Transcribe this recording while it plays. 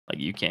Like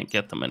you can't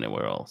get them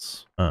anywhere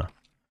else.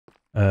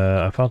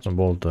 I found some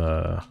bolt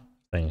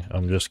thing.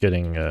 I'm just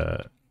getting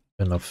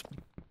enough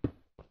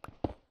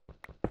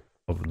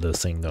of the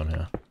thing down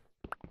here.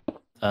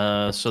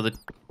 So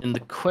in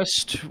the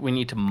quest we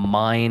need to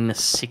mine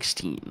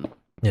 16.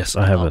 Yes,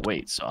 I have it.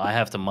 Wait, so I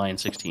have to mine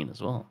 16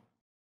 as well.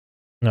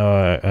 No,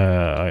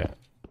 I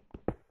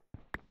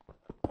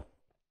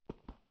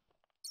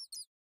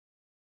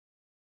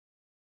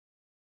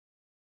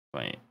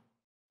Wait,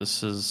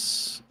 this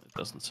is, it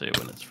doesn't say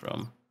when it's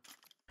from.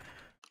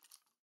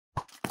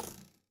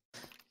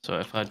 So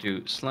if I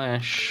do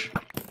slash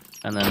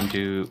and then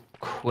do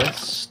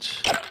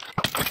quest,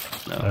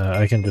 no.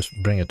 I can just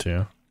bring it to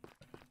you.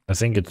 I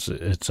think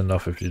it's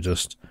enough if you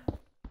just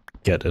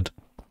get it.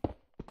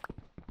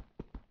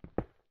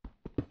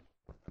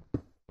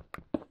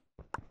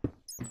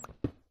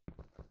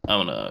 I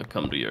wanna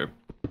come to your,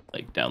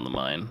 like, down the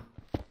mine.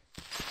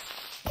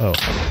 Oh.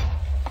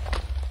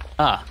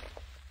 Ah.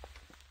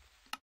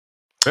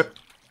 Rip.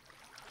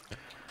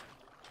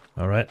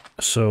 Alright,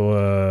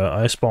 so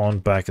I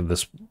spawned back at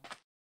this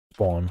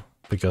spawn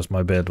because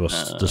my bed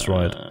was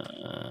destroyed.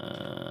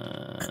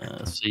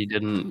 So you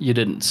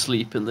didn't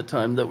sleep in the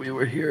time that we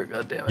were here,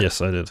 goddammit.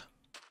 Yes, I did.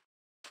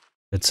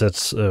 It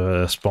sets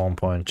spawn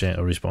point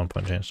respawn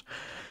point change.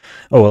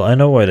 Oh well, I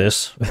know where it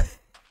is.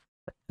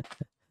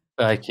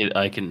 I can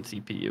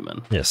TP you,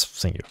 man. Yes,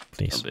 thank you,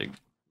 please.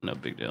 No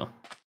big deal.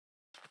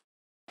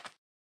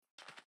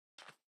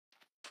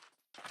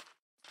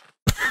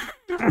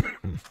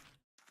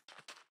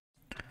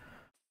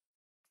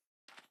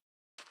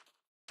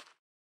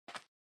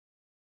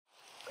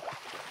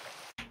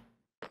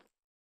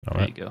 All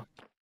there right. you go.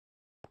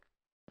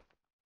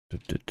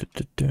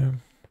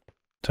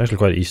 It's actually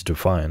quite easy to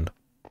find.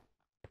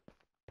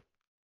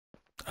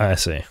 I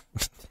see.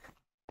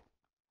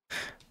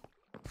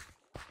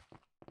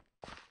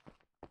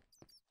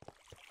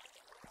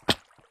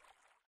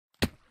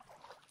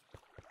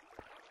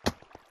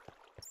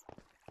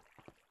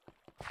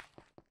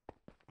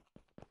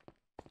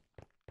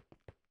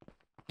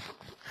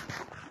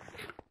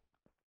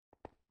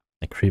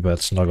 The creeper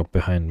snug up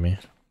behind me.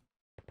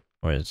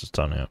 Wait, it's just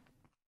down here.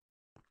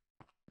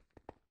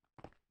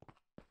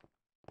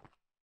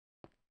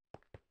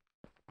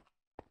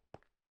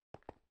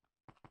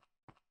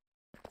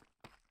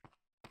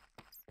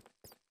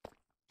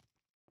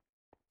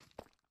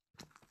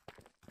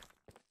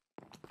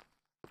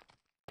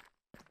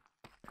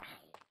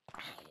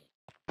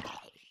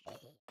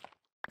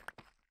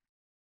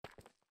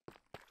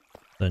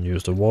 Then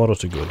use the water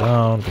to go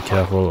down. Be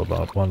careful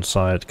about one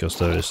side, because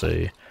there is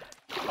a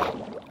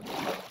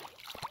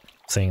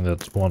thing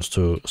that wants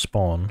to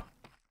spawn.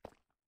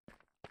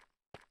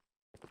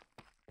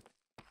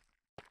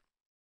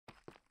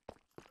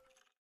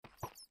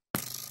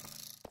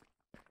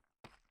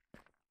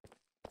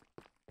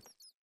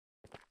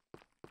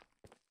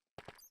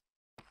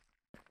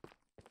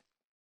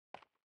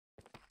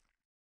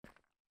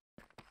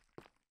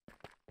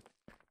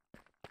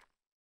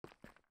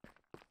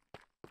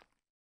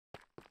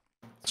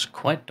 It's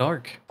quite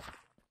dark.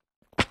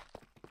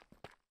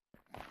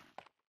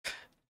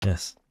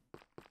 Yes.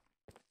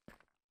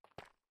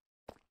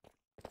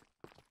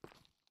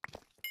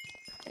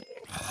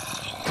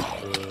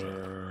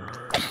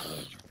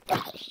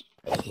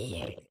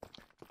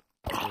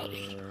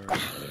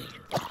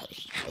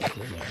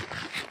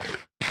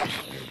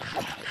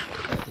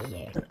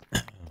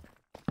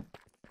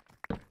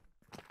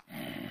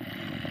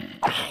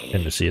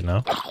 Can you see it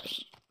now?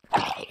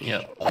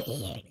 Yeah.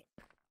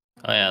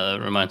 Oh yeah, that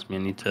reminds me, I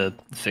need to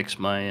fix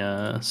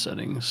my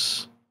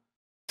settings.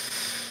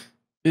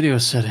 Video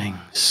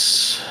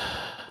settings.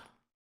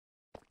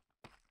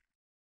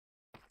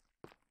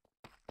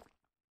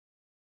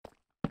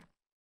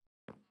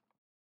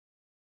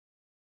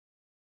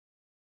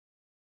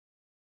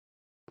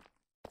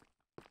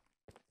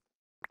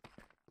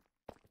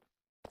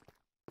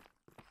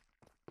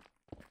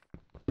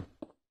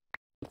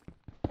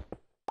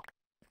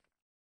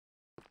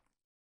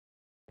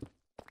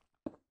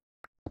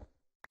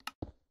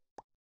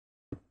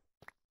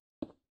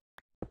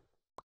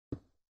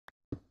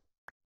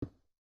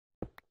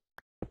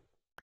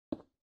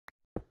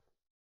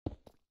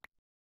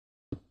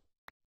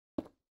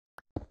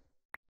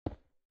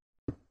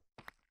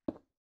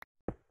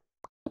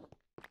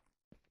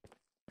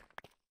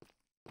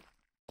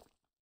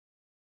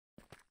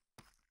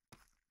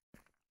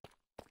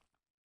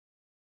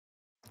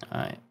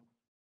 Alright.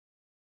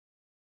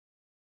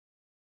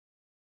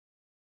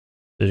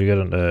 Did you get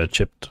a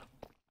chipped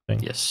thing?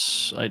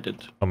 Yes, I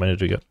did. How many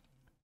did you get?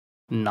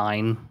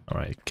 9.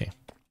 Alright, okay.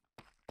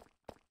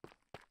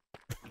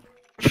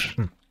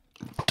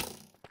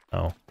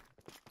 Oh.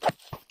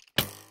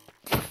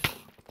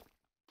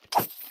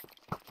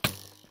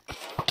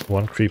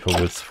 One creeper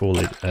with full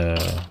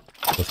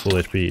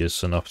HP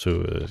is enough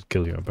to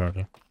kill you,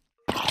 apparently.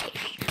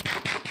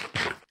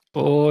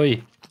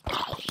 Boy.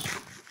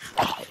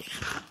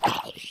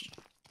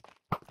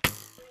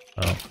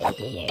 Oh.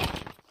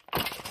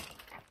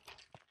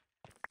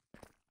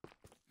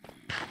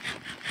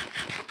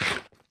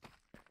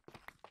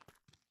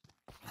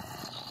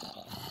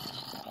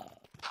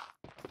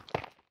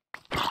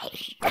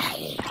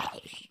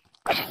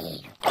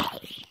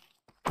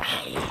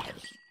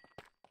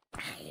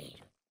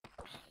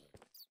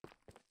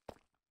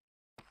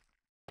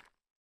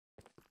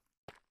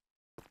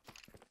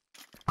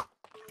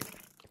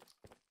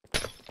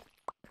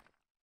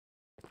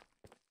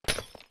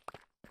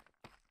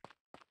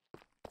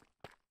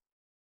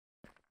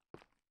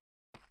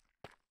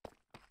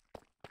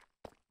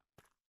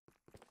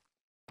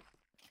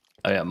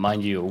 Oh yeah,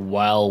 mind you,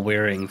 while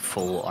wearing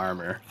full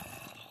armor,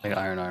 like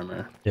iron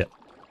armor. Yeah.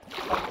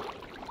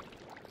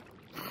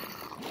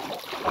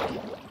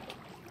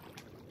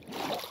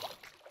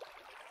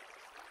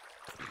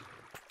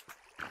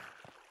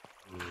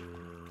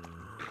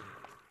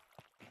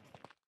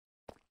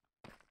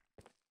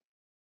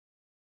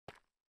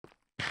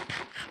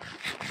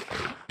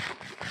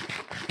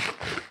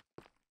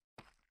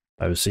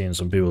 I've seen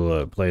some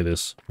people play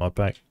this mod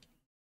pack.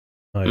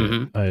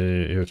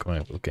 You're coming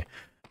up, okay.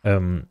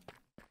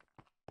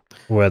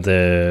 Where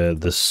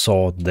the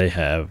sword they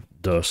have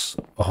does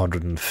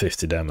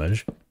 150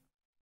 damage.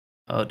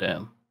 Oh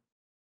damn.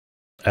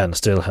 And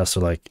still has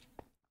to like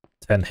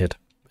 10 hit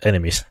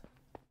enemies.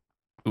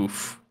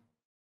 Oof.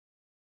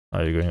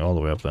 Are you going all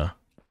the way up there?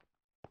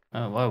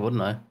 Oh, why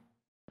wouldn't I?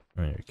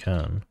 I mean, you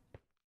can.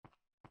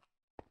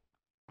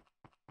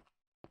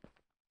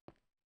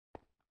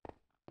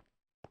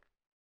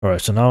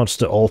 Alright, so now it's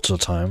the altar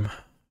time.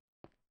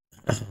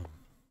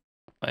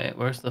 Wait,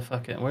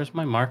 where's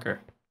my marker?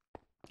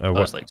 Oh,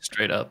 it's like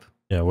straight up.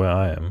 Yeah, where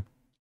I am.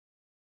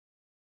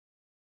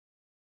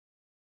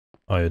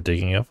 Are you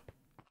digging up?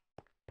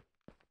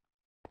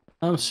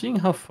 I'm seeing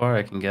how far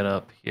I can get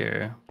up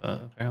here,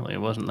 but apparently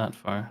it wasn't that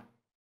far.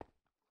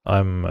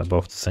 I'm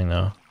above the thing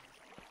now.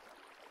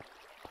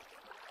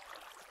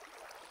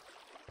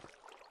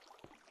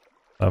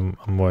 I'm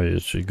where you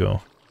should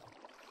go.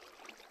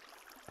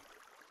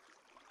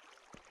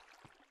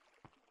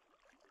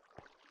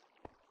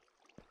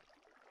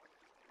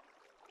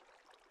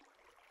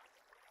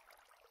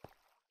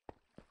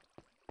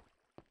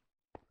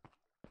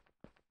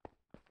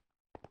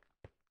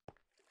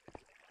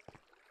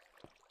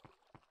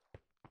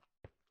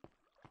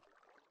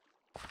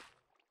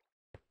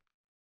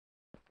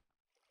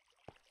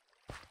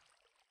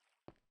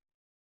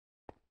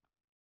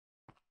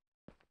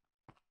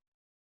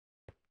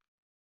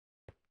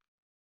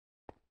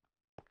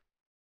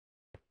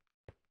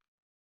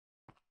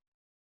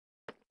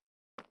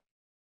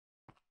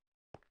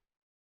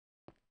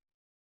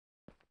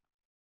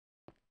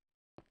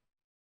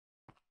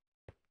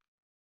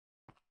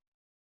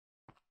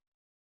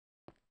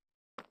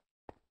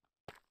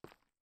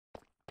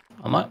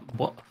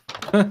 What?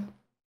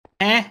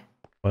 Eh?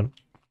 What?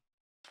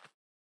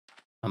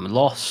 I'm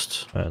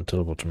lost.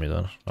 Teleport to me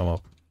then. I'm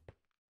up.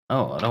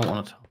 Oh, I don't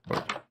want to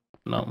teleport.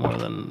 Not more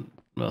than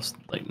most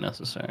like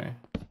necessary.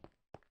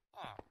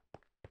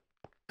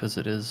 Because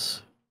it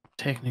is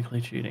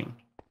technically cheating.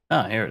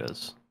 Ah, here it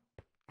is.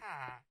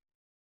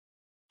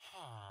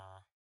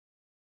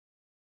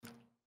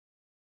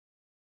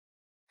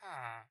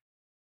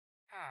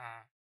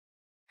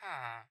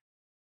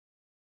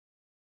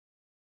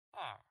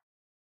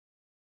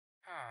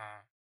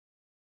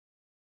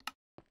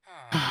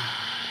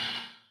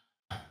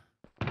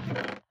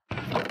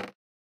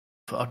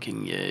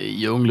 Fucking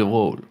Young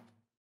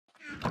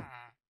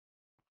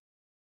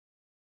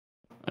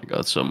I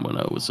got some when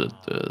I was at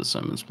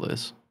Simon's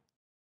place.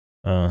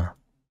 I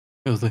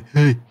was like,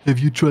 hey, have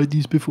you tried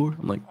these before?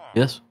 I'm like,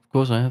 yes, of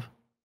course I have.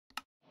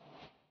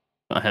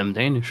 I am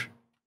Danish.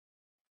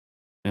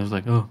 I was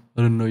like, oh,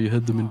 I didn't know you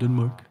had them in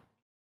Denmark.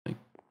 Like,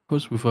 of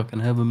course we fucking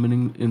have them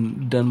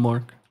in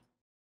Denmark.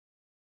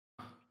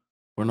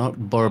 We're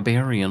not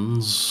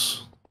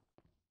barbarians.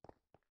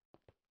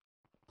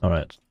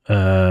 Alright.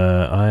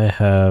 I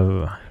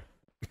have...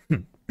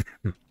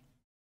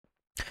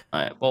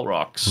 Alright, Vault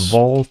Rocks.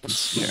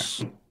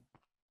 Vaults.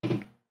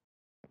 Here.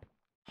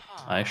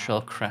 I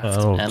shall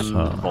craft Vault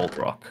Vault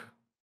Rock.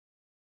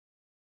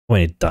 We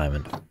need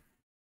diamond.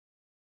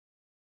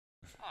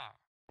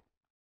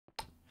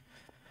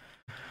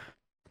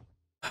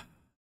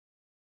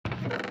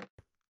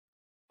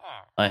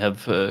 I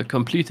have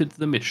completed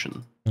the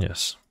mission.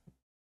 Yes.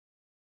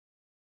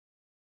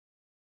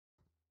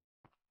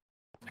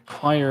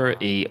 Acquire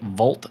a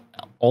vault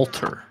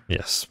altar.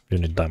 Yes, you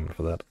need diamond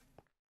for that.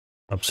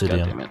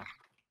 Obsidian. God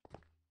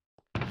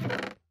damn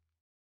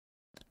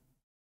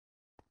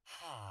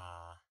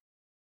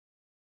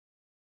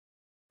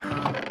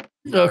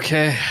it.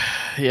 Okay,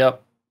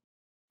 yep.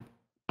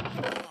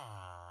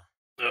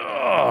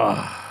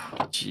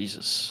 Ugh,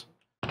 Jesus.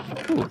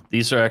 Ooh,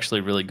 these are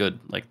actually really good.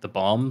 Like the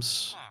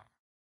bombs.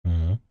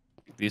 Mm-hmm.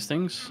 These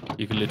things,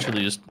 you can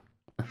literally just...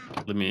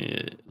 Let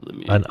me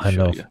I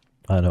show know. you.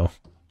 I know.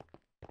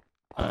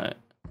 Alright.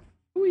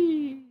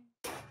 Whee!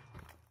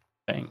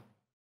 Bang.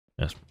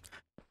 Yes.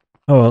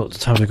 Oh well, it's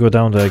time to go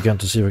down there again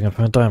to see if we can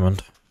find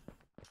diamond.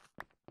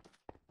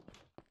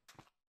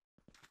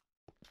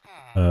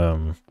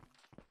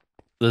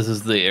 This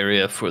is the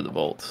area for the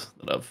vault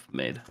that I've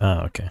made.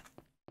 Ah, okay.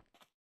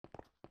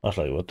 I was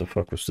like, what the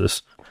fuck was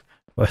this?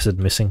 Why is it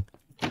missing?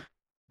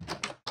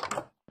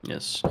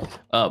 Yes.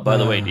 By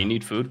the way, do you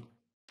need food?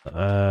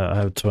 I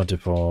have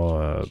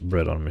 24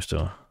 bread on me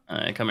still.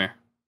 Alright, come here.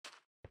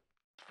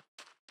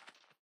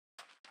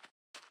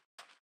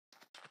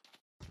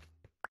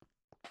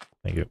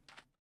 Thank you.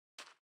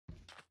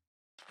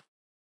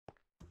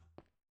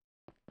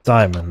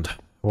 Diamond.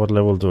 What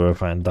level do I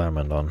find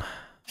diamond on?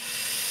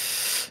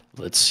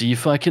 Let's see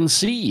if I can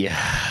see.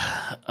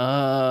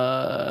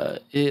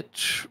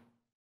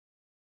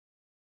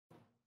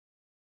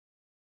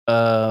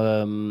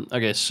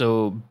 Okay,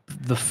 so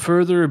the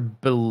further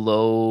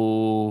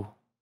below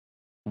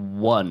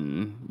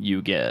 1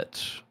 you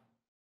get,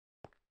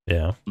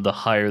 yeah, the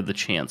higher the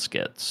chance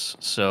gets.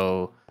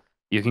 So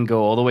you can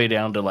go all the way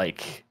down to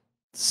like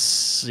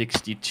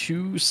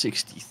 62,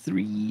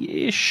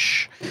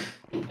 63-ish.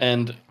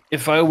 And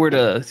if I were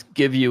to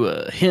give you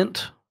a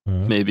hint,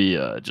 maybe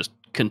just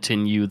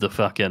continue the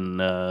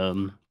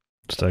fucking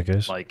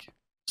staircase. Like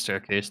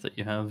staircase that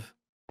you have.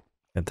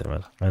 God damn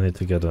it. I need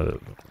to get a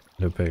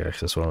new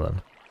pickaxe as well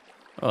then.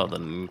 Oh,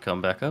 then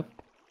come back up.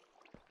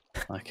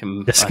 I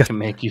can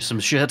make you some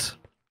shit.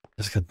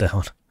 Just get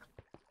down.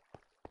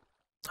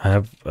 I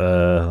have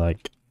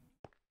like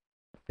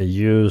a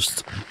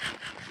used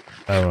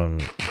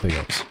iron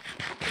pickaxe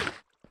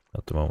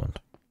at the moment.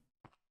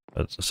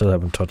 I still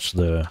haven't touched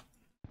the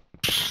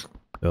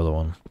other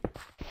one.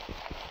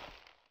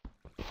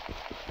 The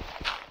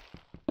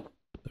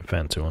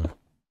fancy one.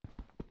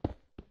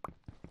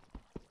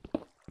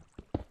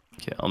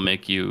 Okay, I'll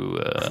make you.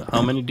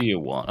 How many do you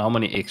want? How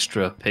many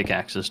extra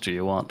pickaxes do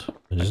you want?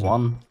 Like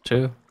 1,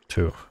 2?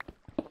 2.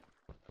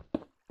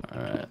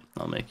 Alright,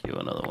 I'll make you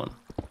another one.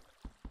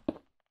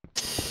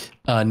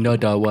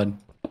 Another one.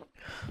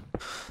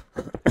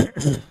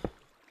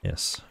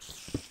 Yes.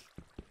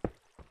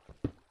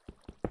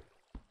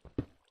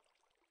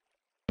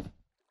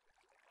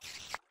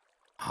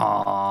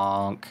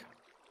 Honk.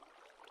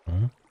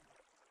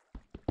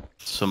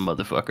 Some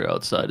motherfucker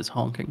outside is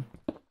honking.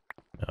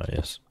 Oh,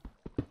 yes.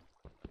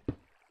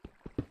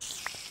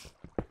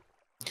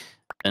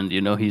 And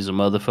you know he's a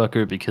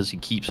motherfucker because he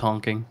keeps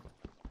honking?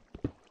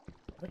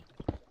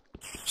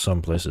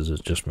 Some places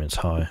it just means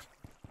hi.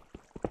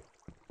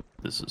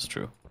 This is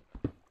true.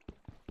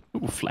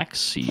 Ooh,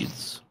 flax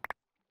seeds.